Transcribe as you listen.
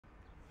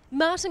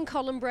Martin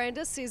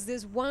Colenbrander says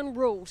there's one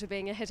rule to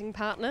being a hitting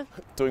partner.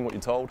 Doing what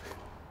you're told.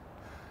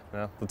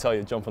 They'll tell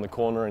you jump in the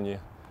corner and you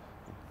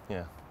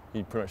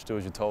pretty much do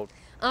as you're told.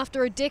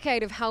 After a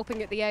decade of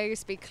helping at the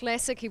ASB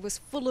Classic, he was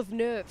full of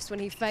nerves when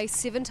he faced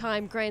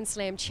 7-time Grand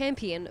Slam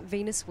champion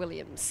Venus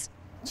Williams.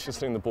 She's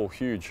hitting the ball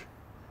huge.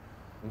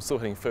 I'm still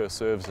hitting first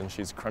serves and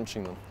she's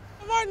crunching them.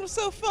 Martin was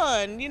so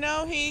fun, you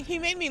know, he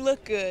made me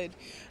look good.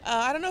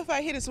 I don't know if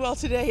I hit as well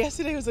today.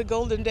 Yesterday was a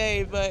golden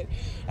day, but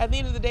at the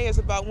end of the day it's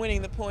about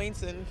winning the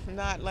points and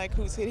not like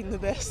who's hitting the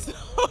best.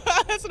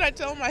 That's what I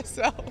tell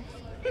myself.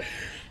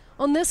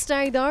 On this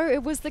day though,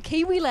 it was the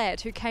Kiwi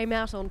lad who came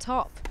out on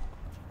top.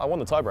 I won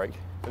the tiebreak,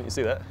 didn't you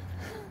see that?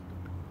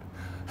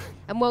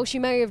 And while she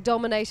may have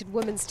dominated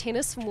women's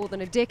tennis for more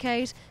than a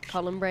decade,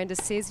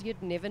 Colenbrander says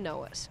you'd never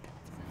know it.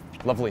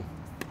 Lovely.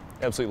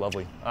 Absolutely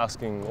lovely.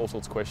 Asking all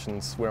sorts of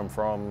questions, where I'm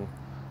from.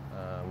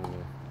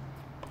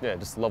 Yeah,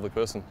 just a lovely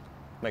person.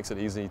 Makes it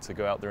easy to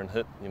go out there and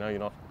hit. You know, you're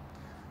not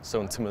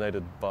so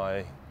intimidated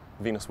by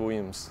Venus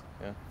Williams,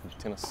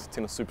 tennis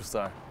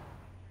superstar.